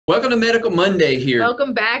Welcome to Medical Monday here.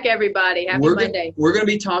 Welcome back, everybody. Happy Monday. We're going to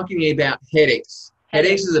be talking about headaches.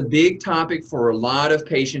 Headaches is a big topic for a lot of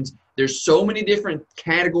patients. There's so many different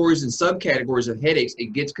categories and subcategories of headaches, it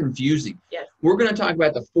gets confusing. Yes. We're going to talk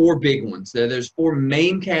about the four big ones. There's four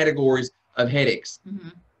main categories of headaches.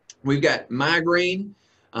 We've got migraine,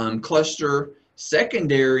 cluster,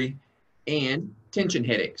 secondary, and tension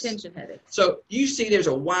headaches. Tension headaches. So you see there's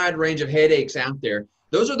a wide range of headaches out there.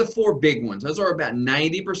 Those are the four big ones. Those are about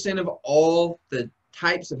 90% of all the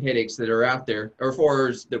types of headaches that are out there, or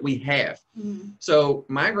that we have. So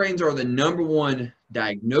migraines are the #1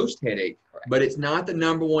 diagnosed headache, but it's not the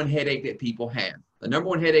 #1 headache that people have. The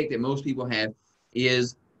 #1 headache that most people have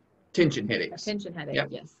is tension headaches. A tension headache,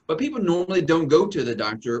 yes. But people normally don't go to the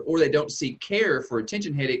doctor, or they don't seek care for a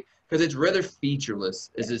tension headache because it's rather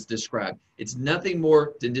featureless, as it's described. It's nothing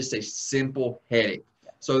more than just a simple headache.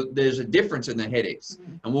 So there's a difference in the headaches,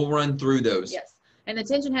 and we'll run through those. Yes, and the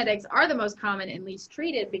tension headaches are the most common and least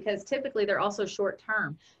treated because typically they're also short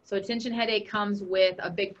term. So a tension headache comes with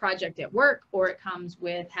a big project at work, or it comes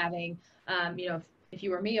with having, if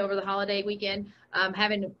you were me over the holiday weekend,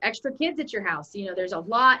 having extra kids at your house. You know, there's a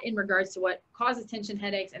lot in regards to what causes tension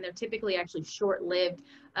headaches, and they're typically actually short-lived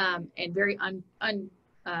and very uneventful.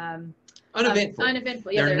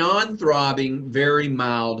 Yeah, they're non-throbbing, very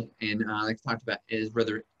mild, and like I talked about, is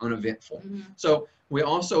rather uneventful. So we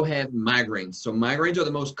also have migraines. So migraines are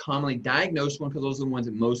the most commonly diagnosed one because those are the ones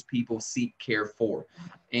that most people seek care for.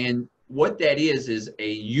 And what that is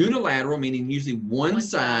a unilateral, meaning usually one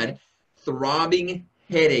side, throbbing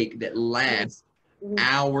headache that lasts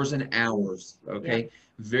hours and hours. Okay,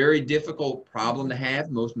 very difficult problem to have.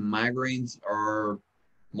 Most migraines are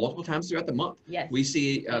multiple times throughout the month. Yes. We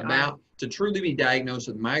see to truly be diagnosed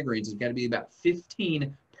with migraines, it's got to be about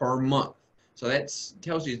 15 per month. So that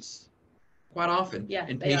tells you it's quite often. Yeah,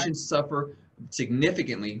 and patients suffer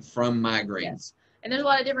significantly from migraines. Yes. And there's a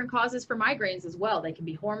lot of different causes for migraines as well. They can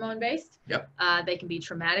be hormone-based. Yep. They can be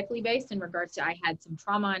traumatically based in regards to I had some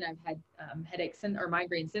trauma and I've had headaches or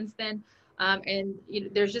migraines since then. And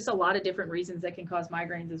there's just a lot of different reasons that can cause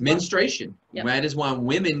migraines as well. Menstruation. That is why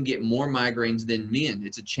women get more migraines than men.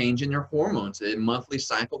 It's a change in their hormones. The monthly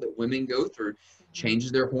cycle that women go through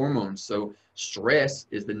changes their hormones. So stress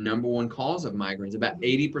is the #1 cause of migraines. About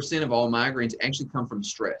 80% of all migraines actually come from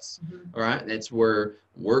stress. All right. That's where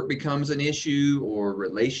work becomes an issue, or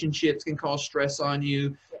relationships can cause stress on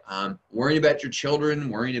you. Worrying about your children,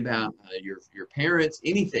 worrying about your parents,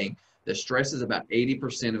 anything. The stress is about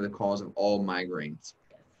 80% of the cause of all migraines.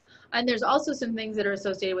 And there's also some things that are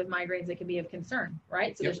associated with migraines that can be of concern,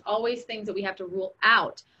 right? So there's always things that we have to rule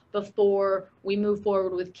out before we move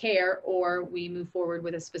forward with care, or we move forward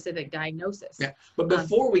with a specific diagnosis. Yeah, but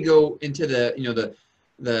before we go into the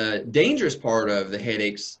dangerous part of the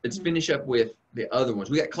headaches, let's finish up with the other ones.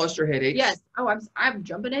 We got cluster headaches. Yes. Oh, I'm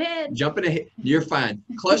jumping ahead. Jumping ahead. You're fine.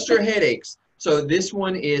 Cluster headaches. So this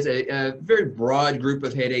one is a very broad group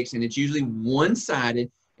of headaches, and it's usually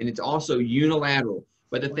one-sided, and it's also unilateral.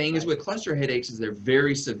 But the thing is with cluster headaches is they're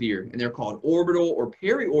very severe, and they're called orbital or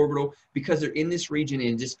periorbital because they're in this region, and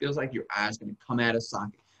it just feels like your eye's going to come out of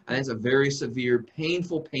socket. And that's a very severe,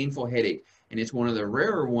 painful headache, and it's one of the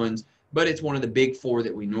rarer ones, but it's one of the big four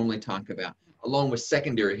that we normally talk about, along with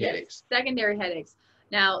secondary headaches. Secondary headaches.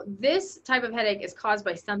 Now, this type of headache is caused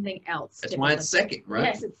by something else. That's why it's second, right?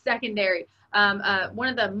 Yes, it's secondary. One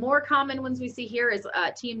of the more common ones we see here is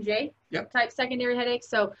TMJ type secondary headache.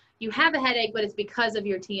 So you have a headache, but it's because of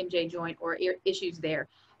your TMJ joint or issues there.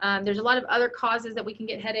 There's a lot of other causes that we can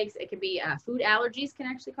get headaches. It could be food allergies can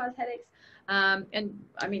actually cause headaches. And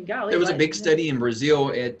I mean, golly. There was a big study in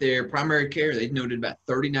Brazil at their primary care. They noted about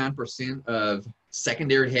 39% of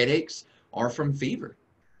secondary headaches are from fever.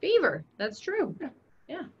 Fever, that's true.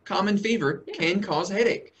 Yeah. Common fever can cause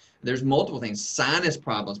headache. There's multiple things. Sinus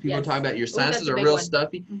problems. People talk about your sinuses are real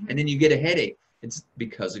stuffy, and then you get a headache. It's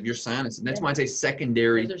because of your sinus. And that's why I say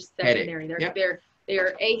secondary secondary. headache.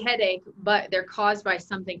 They're a headache, but they're caused by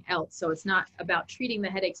something else. So it's not about treating the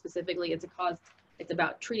headache specifically. It's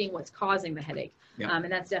about treating what's causing the headache.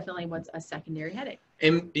 And that's definitely what's a secondary headache.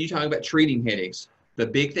 And you talk about treating headaches. The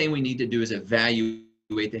big thing we need to do is evaluate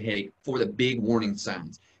the headache for the big warning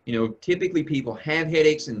signs. You know, typically people have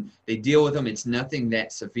headaches and they deal with them. It's nothing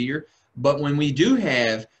that severe. But when we do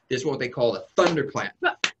have this, what they call a thunderclap,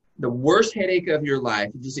 the worst headache of your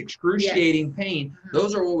life, just excruciating pain,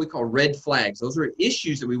 those are what we call red flags. Those are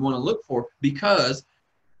issues that we want to look for because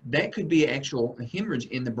that could be a hemorrhage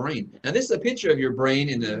in the brain. Now, this is a picture of your brain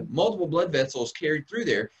and the multiple blood vessels carried through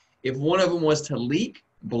there. If one of them was to leak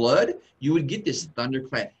blood, you would get this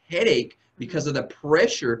thunderclap headache because of the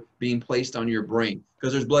pressure being placed on your brain,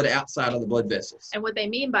 because there's blood outside of the blood vessels. And what they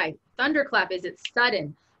mean by thunderclap is it's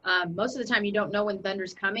sudden. Most of the time you don't know when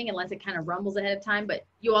thunder's coming unless it kind of rumbles ahead of time, but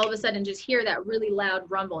you all of a sudden just hear that really loud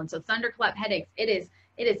rumble. And so thunderclap headaches, it is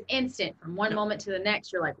instant from one moment to the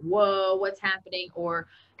next. You're like, whoa, what's happening? Or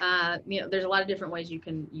there's a lot of different ways you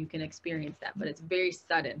can experience that, but it's very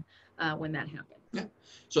sudden when that happens. Yeah.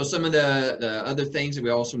 So some of the other things that we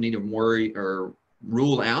also need to worry or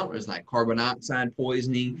rule out is like carbon dioxide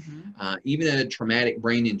poisoning, even a traumatic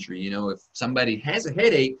brain injury. If somebody has a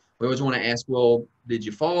headache, we always want to ask, well, did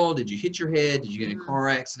you fall? Did you hit your head? Did you get in a car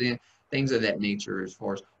accident? Things of that nature as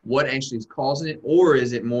far as what actually is causing it, or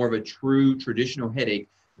is it more of a true traditional headache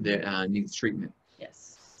that needs treatment?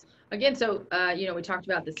 Yes. Again, so, we talked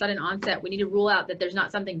about the sudden onset. We need to rule out that there's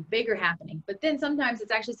not something bigger happening, but then sometimes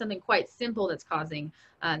it's actually something quite simple that's causing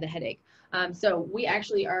the headache. So we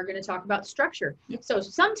actually are going to talk about structure. Yep. So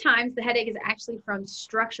sometimes the headache is actually from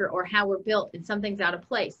structure or how we're built, and something's out of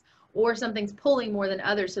place, or something's pulling more than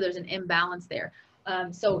others, so there's an imbalance there.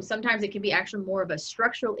 So sometimes it can be actually more of a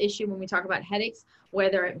structural issue when we talk about headaches,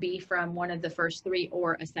 whether it be from one of the first three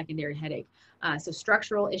or a secondary headache. So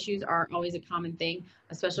structural issues are always a common thing,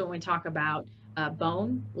 especially when we talk about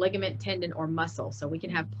bone, ligament, tendon, or muscle. So we can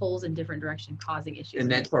have pulls in different directions causing issues. And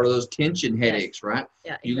that's part of those tension headaches, yes. Right?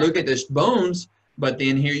 Yeah, exactly. You look at this bones, but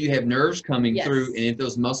then here you have nerves coming through, and if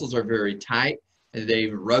those muscles are very tight,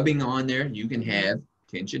 they're rubbing on there, you can have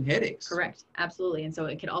tension headaches. Correct. Absolutely. And so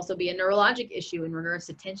it can also be a neurologic issue in regards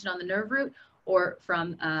to tension on the nerve root or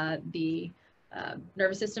from the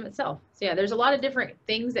nervous system itself. So yeah, there's a lot of different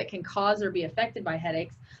things that can cause or be affected by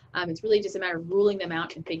headaches. It's really just a matter of ruling them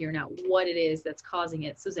out and figuring out what it is that's causing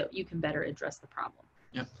it so that you can better address the problem.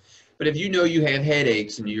 Yeah. But if you know you have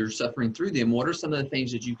headaches and you're suffering through them, what are some of the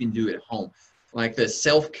things that you can do at home? Like the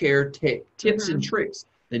self-care tips and tricks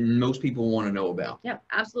that most people want to know about. Yeah,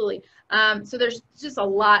 absolutely. So there's just a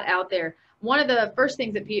lot out there. One of the first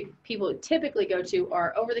things that people typically go to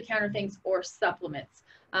are over-the-counter things or supplements.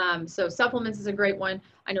 So supplements is a great one.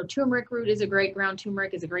 I know turmeric root is a great, ground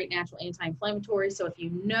turmeric is a great natural anti-inflammatory. So if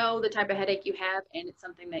you know the type of headache you have and it's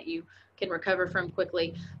something that you can recover from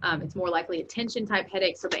quickly, it's more likely a tension type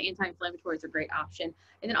headache. So the anti-inflammatory is a great option.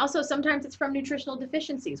 And then also sometimes it's from nutritional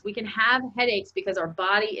deficiencies. We can have headaches because our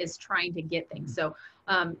body is trying to get things. So,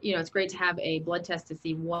 it's great to have a blood test to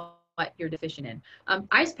see what you're deficient in.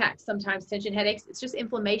 Ice packs, sometimes tension headaches, it's just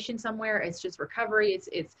inflammation somewhere. It's just recovery.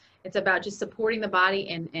 It's about just supporting the body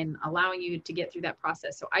and allowing you to get through that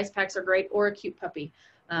process. So ice packs are great, or a cute puppy.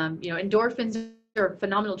 Endorphins are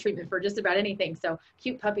phenomenal treatment for just about anything. So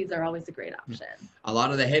cute puppies are always a great option. A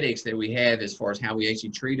lot of the headaches that we have as far as how we actually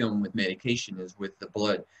treat them with medication is with the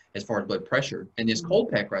blood, as far as blood pressure. And this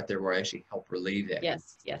cold pack right there will actually help relieve that.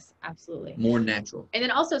 Yes, absolutely. More natural. And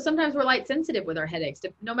then also sometimes we're light sensitive with our headaches.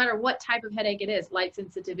 No matter what type of headache it is, light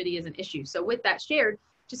sensitivity is an issue. So with that shared,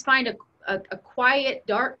 just find a quiet,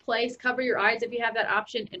 dark place, cover your eyes if you have that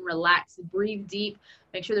option, and relax, breathe deep,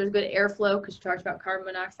 make sure there's good airflow, because you talked about carbon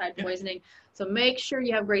monoxide poisoning. So make sure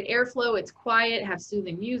you have great airflow, it's quiet, have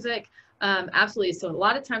soothing music. Absolutely. So a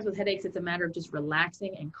lot of times with headaches, it's a matter of just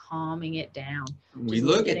relaxing and calming it down. We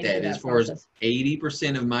look at that as far as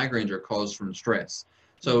 80% of migraines are caused from stress.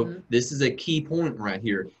 So this is a key point right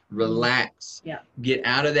here. Relax. Yeah. Get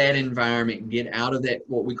out of that environment. Get out of that,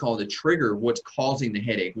 what we call the trigger, what's causing the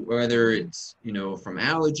headache, whether it's, from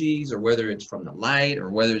allergies or whether it's from the light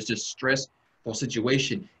or whether it's just stressful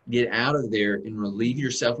situation. Get out of there and relieve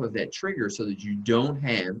yourself of that trigger so that you don't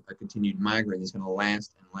have a continued migraine that's going to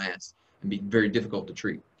last and last and be very difficult to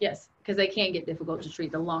treat. Yes, because they can get difficult to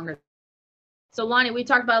treat the longer. So Lonnie, we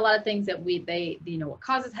talked about a lot of things that what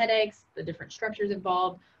causes headaches, the different structures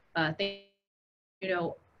involved,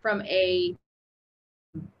 from a,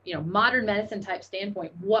 modern medicine type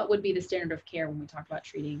standpoint, what would be the standard of care when we talk about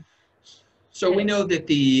treating? So we know that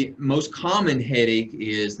the most common headache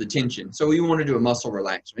is the tension. So we want to do a muscle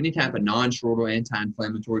relaxer. Any type of non-steroidal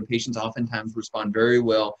anti-inflammatory, patients oftentimes respond very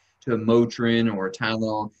well to a Motrin or a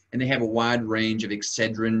Tylenol, and they have a wide range of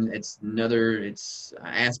Excedrin. It's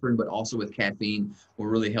aspirin, but also with caffeine will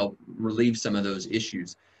really help relieve some of those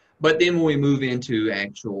issues. But then when we move into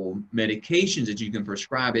actual medications that you can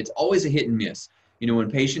prescribe, it's always a hit and miss.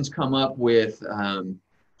 When patients come up with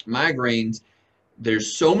migraines,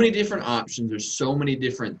 there's so many different options. There's so many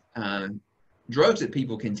different drugs that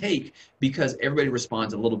people can take because everybody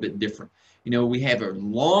responds a little bit different. We have a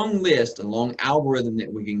long list, a long algorithm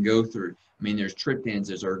that we can go through. I mean, there's triptans,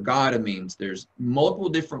 there's ergotamines, there's multiple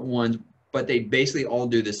different ones, but they basically all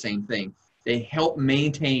do the same thing. They help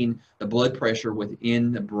maintain the blood pressure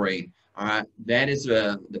within the brain. All right, that is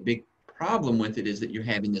the big problem with it is that you're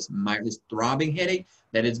having this throbbing headache.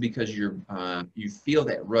 That is because you feel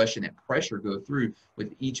that rush and that pressure go through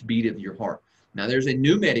with each beat of your heart. Now, there's a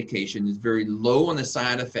new medication that's very low on the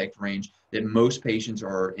side effect range that most patients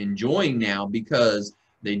are enjoying now because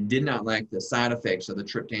they did not like the side effects of the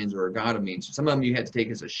triptans or ergotamines. Some of them you have to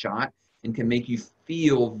take as a shot and can make you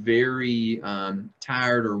feel very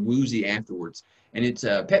tired or woozy afterwards. And it's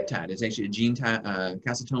a peptide. It's actually a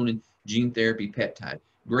calcitonin gene therapy peptide.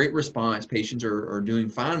 Great response. Patients are doing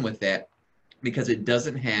fine with that because it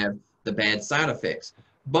doesn't have the bad side effects.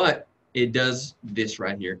 But it does this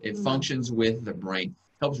right here. It functions with the brain,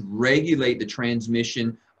 helps regulate the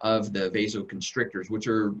transmission of the vasoconstrictors, which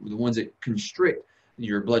are the ones that constrict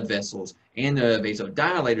your blood vessels, and the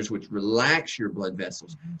vasodilators, which relax your blood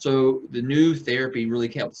vessels. So the new therapy really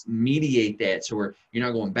helps mediate that, so you're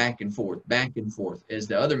not going back and forth. As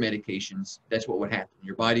the other medications, that's what would happen.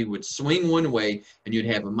 Your body would swing one way and you'd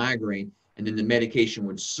have a migraine, and then the medication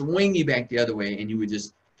would swing you back the other way and you would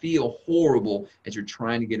just feel horrible as you're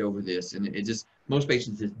trying to get over this. And it just, most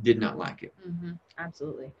patients just did not like it.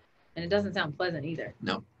 Absolutely. And it doesn't sound pleasant either.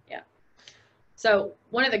 No. Yeah. So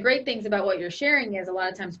one of the great things about what you're sharing is a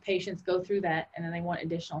lot of times patients go through that and then they want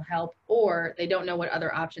additional help, or they don't know what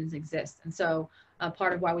other options exist. And so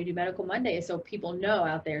part of why we do Medical Monday is so people know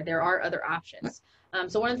out there are other options.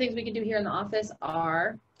 So one of the things we can do here in the office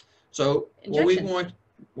are what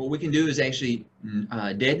we can do is actually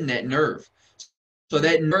deaden that nerve. So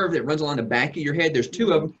that nerve that runs along the back of your head, there's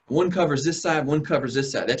two of them. One covers this side, one covers this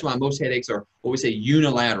side. That's why most headaches are what we say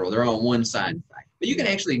unilateral. They're on one side. But you can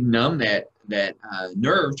actually numb that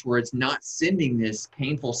nerve to where it's not sending this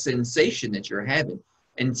painful sensation that you're having.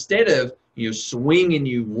 Instead of swinging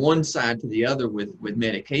you one side to the other with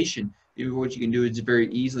medication, what you can do is very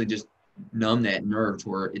easily just numb that nerve to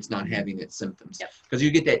where it's not having its symptoms. Because you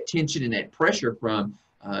get that tension and that pressure from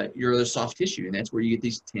your other soft tissue, and that's where you get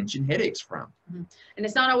these tension headaches from. And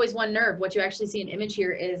it's not always one nerve. What you actually see in image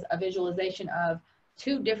here is a visualization of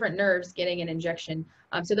two different nerves getting an injection.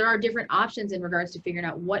 So there are different options in regards to figuring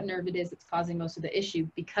out what nerve it is that's causing most of the issue,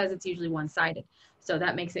 because it's usually one-sided. So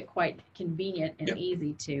that makes it quite convenient and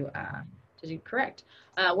easy to correct.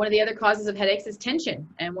 One of the other causes of headaches is tension,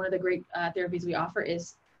 and one of the great therapies we offer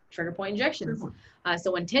is trigger point injections.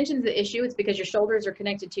 So when tension is the issue, it's because your shoulders are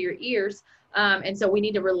connected to your ears. And so we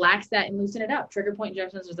need to relax that and loosen it up. Trigger point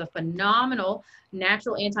injections is a phenomenal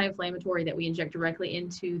natural anti-inflammatory that we inject directly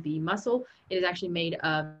into the muscle. It is actually made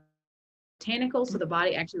of botanicals, so the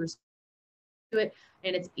body actually responds to it,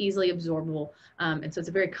 and it's easily absorbable. And so it's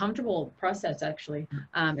a very comfortable process, actually.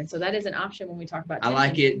 And so that is an option when we talk about tension. I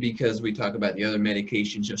like it because we talk about the other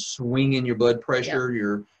medications just swinging your blood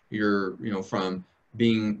pressure. You're from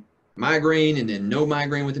being migraine and then no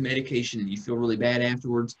migraine with the medication, and you feel really bad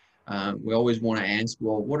afterwards. We always want to ask,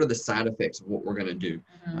 well, what are the side effects of what we're going to do?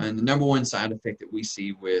 And the number one side effect that we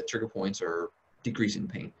see with trigger points are decrease in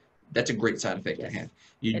pain. That's a great side effect to have.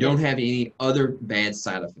 You don't have any other bad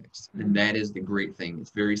side effects, and that is the great thing.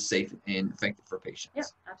 It's very safe and effective for patients.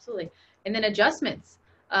 Yeah, absolutely. And then adjustments.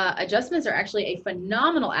 Adjustments are actually a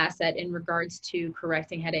phenomenal asset in regards to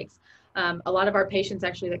correcting headaches. A lot of our patients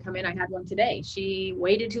actually that come in, I had one today. She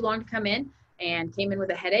waited too long to come in and came in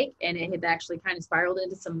with a headache, and it had actually kind of spiraled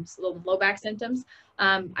into some little low back symptoms.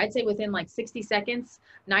 I'd say within like 60 seconds,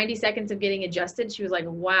 90 seconds of getting adjusted, she was like,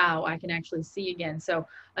 wow, I can actually see again. So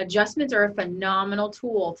adjustments are a phenomenal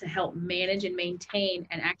tool to help manage and maintain,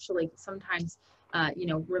 and actually sometimes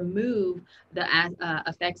remove the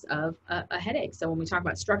effects of a headache. So when we talk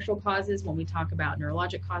about structural causes, when we talk about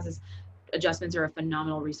neurologic causes, adjustments are a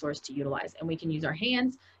phenomenal resource to utilize. And we can use our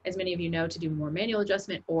hands, as many of you know, to do more manual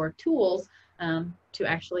adjustment, or tools to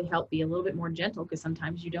actually help be a little bit more gentle, because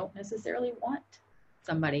sometimes you don't necessarily want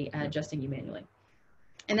somebody adjusting you manually.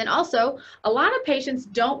 And then also, a lot of patients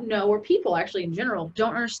don't know, or people actually in general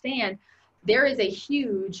don't understand, there is a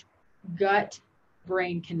huge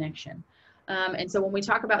gut-brain connection. And so when we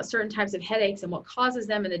talk about certain types of headaches and what causes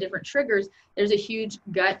them and the different triggers, there's a huge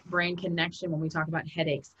gut-brain connection when we talk about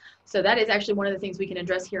headaches. So that is actually one of the things we can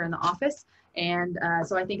address here in the office. And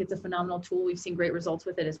so I think it's a phenomenal tool. We've seen great results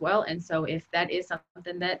with it as well. And so if that is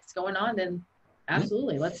something that's going on, then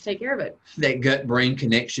absolutely, let's take care of it. That gut-brain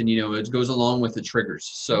connection, it goes along with the triggers.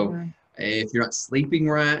 So if you're not sleeping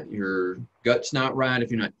right, your gut's not right.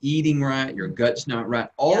 If you're not eating right, your gut's not right.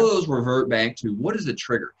 All of those revert back to, what is the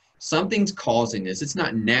trigger? Something's causing this. It's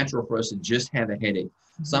not natural for us to just have a headache.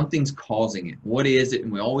 Something's causing it. What is it?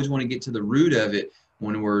 And we always want to get to the root of it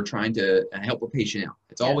when we're trying to help a patient out.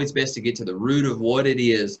 It's always best to get to the root of what it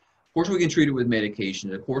is. Of course, we can treat it with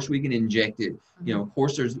medication. Of course, we can inject it. Of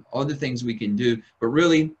course, there's other things we can do. But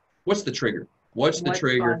really, what's the trigger? What's the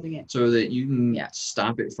trigger causing it. so that you can Yeah.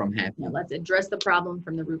 stop it from happening? Yeah, let's address the problem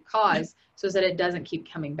from the root cause so that it doesn't keep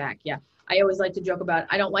coming back. Yeah. I always like to joke about,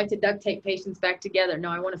 I don't like to duct tape patients back together. No,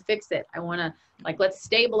 I want to fix it. I want to, like, let's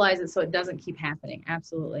stabilize it so it doesn't keep happening.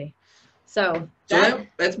 Absolutely. So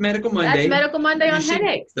That's Medical Monday. That's Medical Monday You on see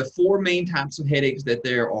headaches. The 4 main types of headaches that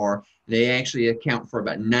there are, they actually account for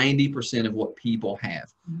about 90% of what people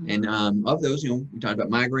have. Mhm. And of those, we talked about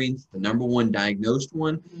migraines, the #1 diagnosed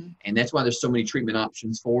one, Mhm. and that's why there's so many treatment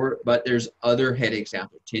options for it. But there's other headaches out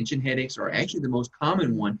there. Tension headaches are actually the most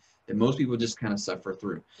common one that most people just kind of suffer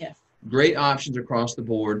through. Yes. Great options across the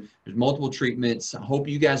board. There's multiple treatments. I hope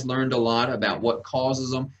you guys learned a lot about what causes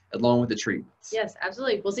them along with the treatments. Yes,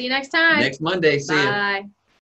 absolutely. We'll see you next time. Next Monday. See ya. Bye.